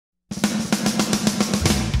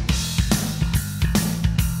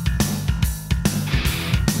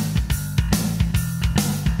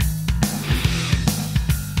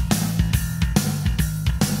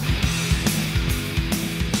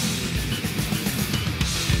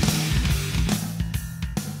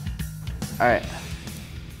Alright.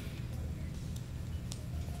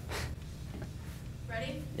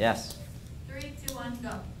 Ready? Yes. 3, 2, 1,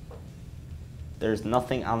 go. There's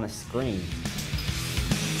nothing on the screen.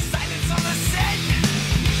 Silence on the set.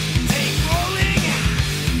 Take rolling.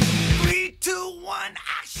 3, 2, 1,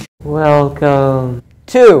 action. Welcome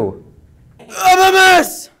to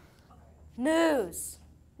MMS. News.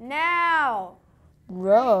 Now.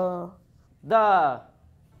 The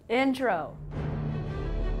Intro.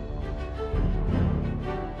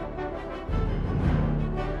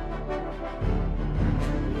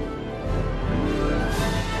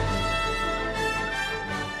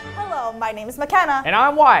 Hello, my name is McKenna. And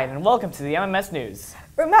I'm Wyatt, and welcome to the MMS News.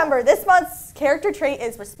 Remember, this month's character trait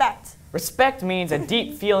is respect. Respect means a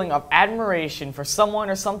deep feeling of admiration for someone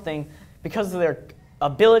or something because of their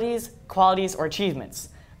abilities, qualities, or achievements.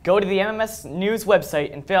 Go to the MMS News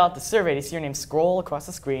website and fill out the survey to see your name scroll across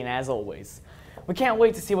the screen as always. We can't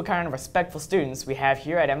wait to see what kind of respectful students we have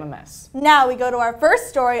here at MMS. Now we go to our first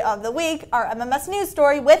story of the week, our MMS News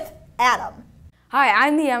story with Adam. Hi,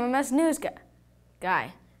 I'm the MMS News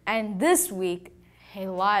guy. And this week, a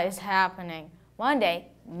lot is happening. Monday,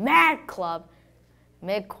 Mad Club,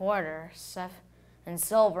 mid-quarter, 7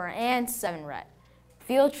 silver and 7 red.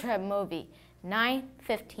 Field trip movie,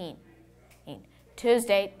 9:15.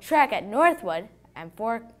 Tuesday, track at Northwood, and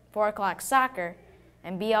 4 o'clock soccer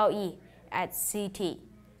and BLE at CT.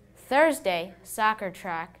 Thursday, soccer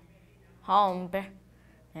track, home,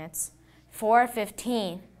 it's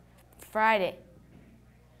 4:15. Friday,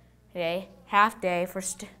 half day for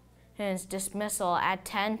students dismissal at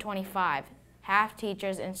 10:25. Half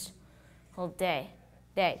teachers and whole day.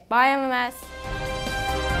 Bye, MMS.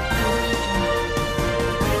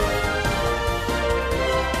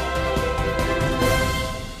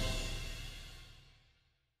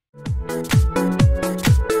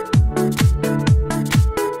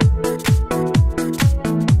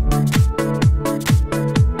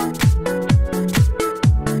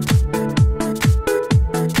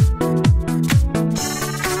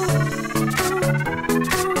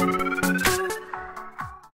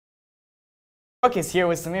 Brooke is here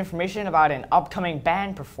with some information about an upcoming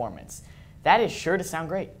band performance. That is sure to sound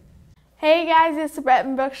great. Hey guys, it's the Brett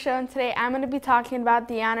and Brooke Show, and today I'm going to be talking about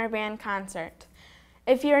the Honor Band concert.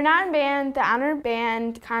 If you're not in band, the Honor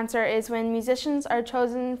Band concert is when musicians are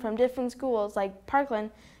chosen from different schools like Parkland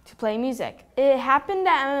to play music. It happened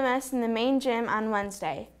at MMS in the main gym on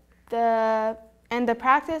Wednesday, and the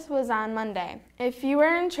practice was on Monday. If you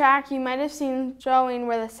were in track, you might have seen showing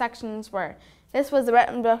where the sections were. This was the Brett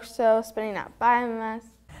and Brooke Show spinning up. Bye, MMS.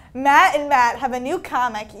 Matt and Matt have a new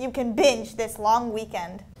comic you can binge this long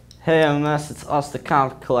weekend. Hey MMS, it's us the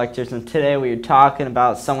comic collectors, and today we are talking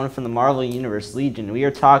about someone from the Marvel Universe, Legion. We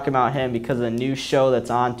are talking about him because of a new show that's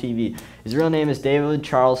on TV. His real name is David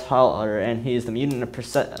Charles Haller, and he is the mutant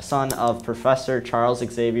son of Professor Charles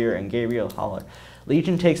Xavier and Gabriel Haller.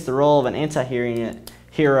 Legion takes the role of an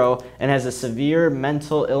anti-hero and has a severe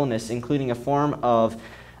mental illness, including a form of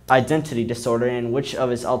identity disorder in which of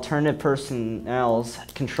his alternative personnels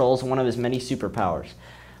controls one of his many superpowers.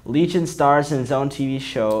 Legion stars in his own TV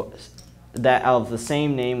show that of the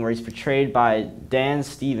same name, where he's portrayed by Dan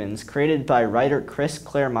Stevens, created by writer Chris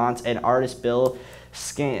Claremont and artist Bill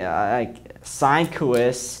Sienkiewicz.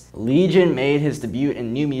 Legion made his debut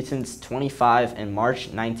in New Mutants 25 in March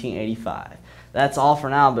 1985. That's all for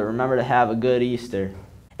now, but remember to have a good Easter.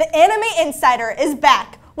 The Anime Insider is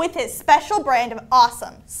back with his special brand of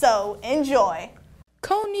awesome, so enjoy.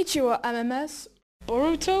 Konnichiwa, MMS.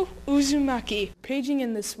 Boruto Uzumaki, paging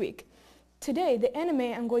in this week. Today, the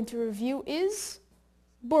anime I'm going to review is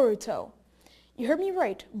Boruto. You heard me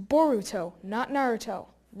right, Boruto, not Naruto.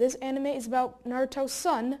 This anime is about Naruto's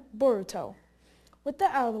son, Boruto. With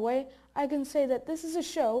that out of the way, I can say that this is a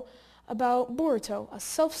show about Boruto, a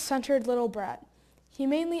self-centered little brat. He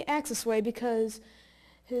mainly acts this way because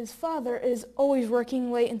his father is always working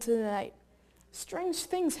late into the night. Strange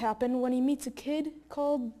things happen when he meets a kid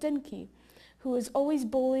called Denki, who is always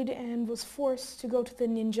bullied and was forced to go to the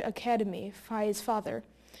ninja academy by his father.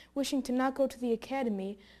 Wishing to not go to the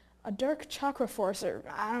academy, a dark chakra force, or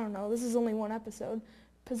I don't know, this is only one episode,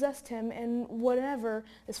 possessed him, and whenever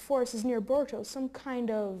this force is near Boruto, some kind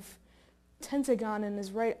of pentagon in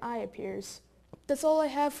his right eye appears. That's all I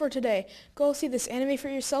have for today. Go see this anime for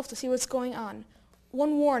yourself to see what's going on.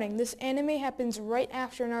 One warning, this anime happens right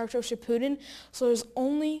after Naruto Shippuden, so there's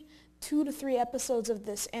only 2 to 3 episodes of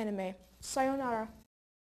this anime. Sayonara.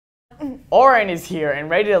 Oren is here and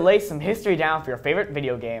ready to lay some history down for your favorite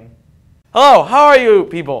video game. Hello, how are you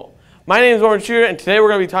people? My name is Oren Shooter, and today we're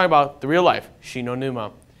going to be talking about the real life Shi no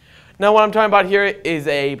Numa. Now what I'm talking about here is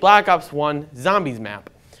a Black Ops 1 Zombies map.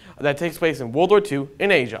 that takes place in World War II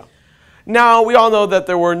in Asia. Now, we all know that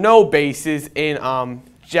there were no bases in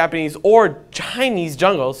Japanese or Chinese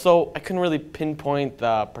jungles, so I couldn't really pinpoint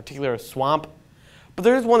the particular swamp. But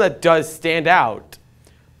there is one that does stand out.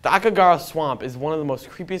 The Akagara Swamp is one of the most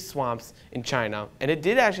creepiest swamps in China, and it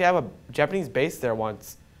did actually have a Japanese base there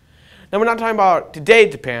once. Now, we're not talking about today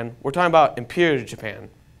Japan, we're talking about Imperial Japan.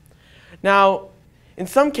 Now, in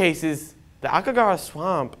some cases, the Akagara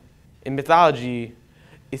Swamp in mythology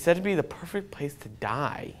is said to be the perfect place to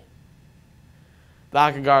die. The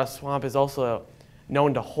Akagara Swamp is also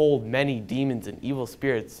known to hold many demons and evil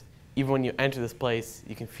spirits. Even when you enter this place,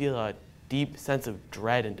 you can feel a deep sense of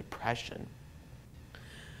dread and depression.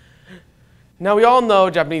 Now, we all know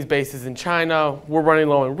Japanese bases in China were running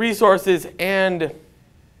low on resources, and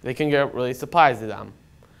they can get really supplies to them.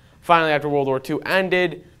 Finally, after World War II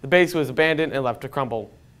ended, the base was abandoned and left to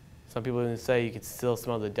crumble. Some people even say you could still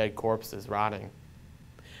smell the dead corpses rotting.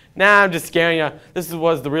 Nah, I'm just scaring you. This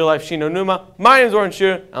was the real life Shinonuma. My name is Orange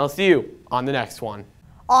Shooter, and I'll see you on the next one.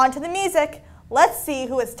 On to the music. Let's see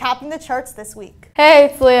who is topping the charts this week. Hey,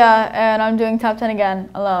 it's Leah, and I'm doing top 10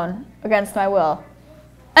 again, alone, against my will.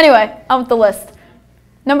 Anyway, on with the list.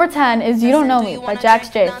 Number 10 is You Don't Know Me by Jax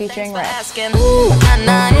J featuring Ray.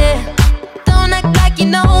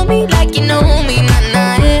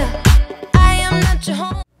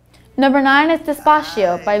 Number 9 is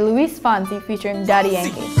Despacio by Luis Fonsi featuring Daddy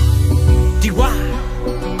Yankee.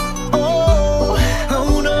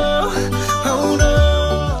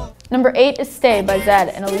 Number 8 is Stay by Zed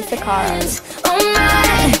and Alicia Cara.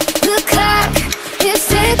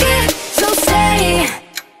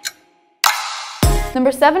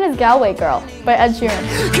 Number 7 is Galway Girl by Ed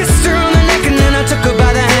Sheeran. Kissed her on the neck and then I took her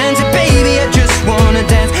by the hands. And baby, I just wanna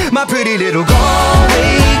dance, my pretty little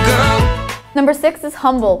Galway girl. Number 6 is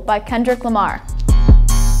Humble by Kendrick Lamar.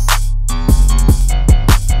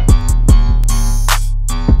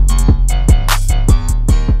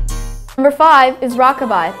 Number 5 is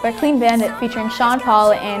Rockabye by Clean Bandit featuring Sean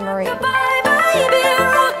Paul and Anne Marie.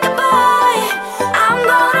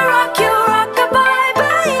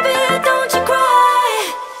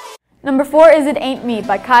 Number 4 is It Ain't Me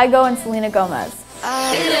by Kygo and Selena Gomez.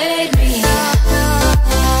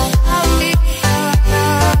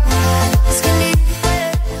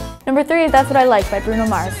 Number 3 is That's What I Like by Bruno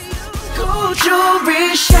Mars. Gold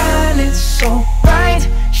jewelry shining so bright,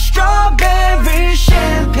 strawberry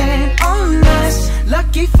champagne on us.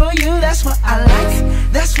 Lucky for you, that's what I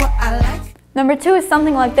like, that's what I like. Number 2 is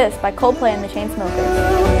Something Like This by Coldplay and the Chainsmokers.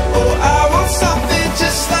 Oh, I want something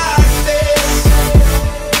just like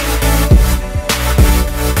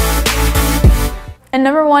And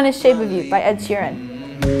number 1 is Shape of You by Ed Sheeran.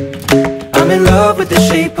 I'm in love with the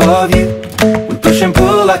shape of you. We push and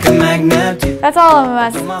pull like a magnet. That's all,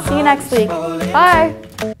 MMS. See you next week. Bye.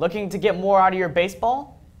 Looking to get more out of your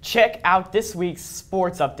baseball? Check out this week's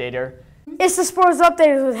Sports Updater. It's the Sports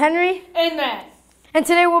Updaters with Henry and Matt. And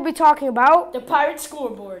today we'll be talking about the Pirates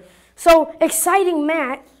scoreboard. So exciting,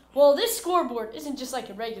 Matt. Well, this scoreboard isn't just like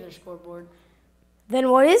a regular scoreboard. Then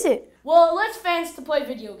what is it? Well, it lets fans to play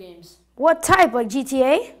video games. What type, like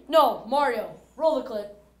GTA? No, Mario. Roll the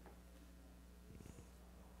clip.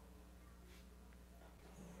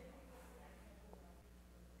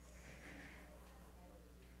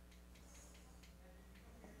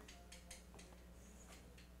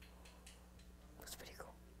 That's pretty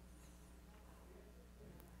cool.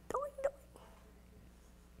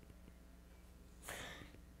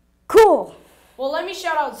 Cool. Well, let me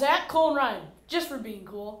shout out Zach, Cole, and Ryan, just for being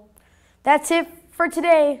cool. That's it for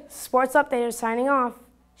today. Sports Updater signing off.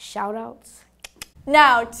 Shout outs.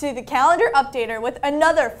 Now to the calendar updater with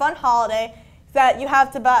another fun holiday that you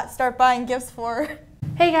have to start buying gifts for.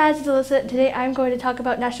 Hey guys, it's Alyssa. Today I'm going to talk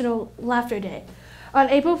about National Laughter Day. On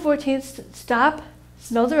April 14th, stop,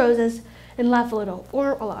 smell the roses, and laugh a little,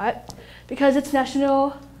 or a lot, because it's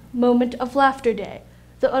National Moment of Laughter Day.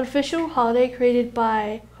 The unofficial holiday created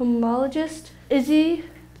by homologist Izzy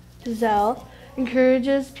Giselle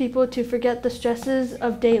encourages people to forget the stresses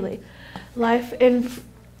of daily life and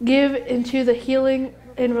give into the healing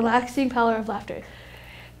and relaxing power of laughter.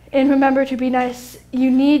 And remember to be nice. You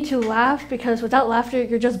need to laugh because without laughter,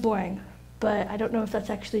 you're just boring. But I don't know if that's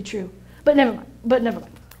actually true. But never mind.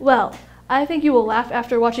 Well, I think you will laugh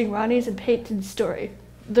after watching Ronnie's and Peyton's story.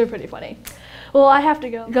 They're pretty funny. Well, I have to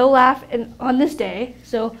go laugh on this day.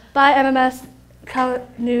 So bye, MMS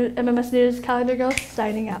News Calendar Girl,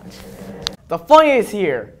 signing out. The funny is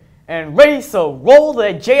here and ready, so roll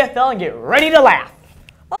the JFL and get ready to laugh.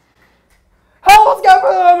 Hey, what's going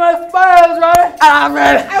on, my spies, right? And I'm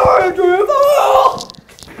ready. I want to do it all.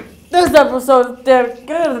 This episode is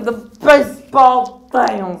dedicated to the baseball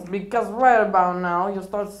things, because right about now you'll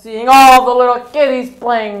start seeing all the little kiddies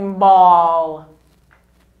playing ball.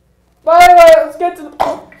 By the way, let's get to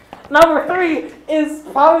the number 3 is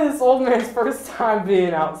probably this old man's first time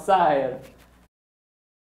being outside.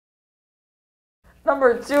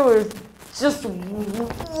 Number 2 is just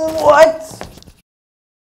what?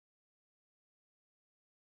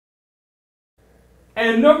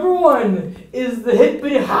 And number 1 is the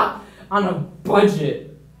hippity hop on a budget.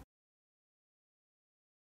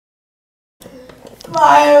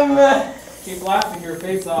 Keep laughing your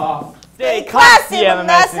face off. Stay classy,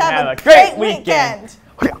 MMS, and have a great weekend.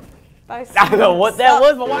 Bye, I don't know what that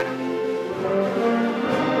was, but why?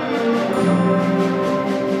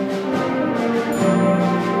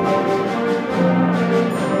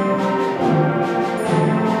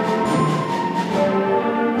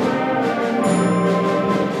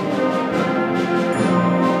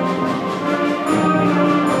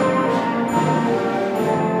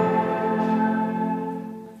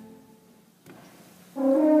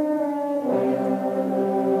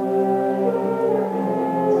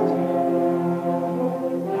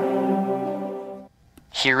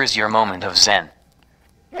 Here is your moment of Zen.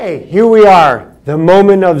 Hey, here we are, the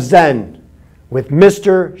moment of Zen with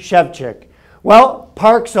Mr. Shevchik. Well,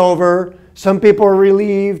 park's over. Some people are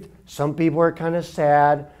relieved. Some people are kind of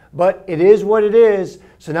sad. But it is what it is.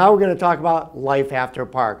 So now we're going to talk about life after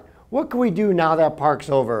park. What can we do now that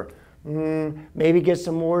park's over? Maybe get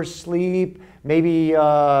some more sleep. Maybe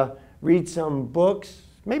read some books.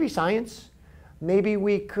 Maybe science. Maybe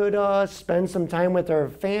we could spend some time with our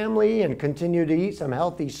family and continue to eat some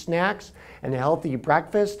healthy snacks and a healthy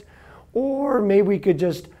breakfast. Or maybe we could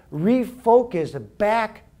just refocus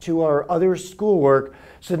back to our other schoolwork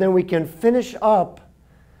so then we can finish up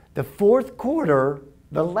the 4th quarter,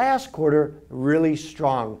 the last quarter, really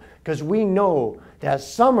strong. Because we know that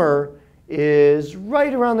summer is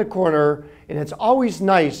right around the corner and it's always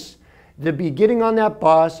nice to be getting on that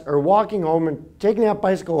bus or walking home and taking that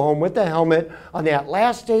bicycle home with the helmet on that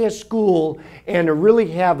last day of school and to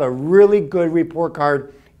really have a really good report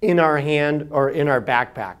card in our hand or in our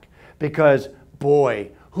backpack. Because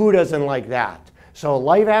boy, who doesn't like that? So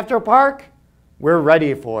life after park, we're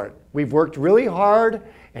ready for it. We've worked really hard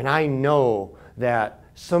and I know that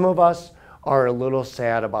some of us are a little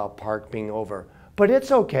sad about park being over. But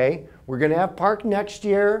it's okay. We're going to have park next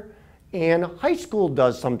year. And high school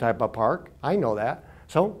does some type of park. I know that.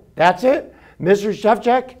 So that's it. Mr.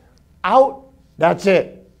 Shevchik, out. That's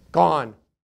it. Gone.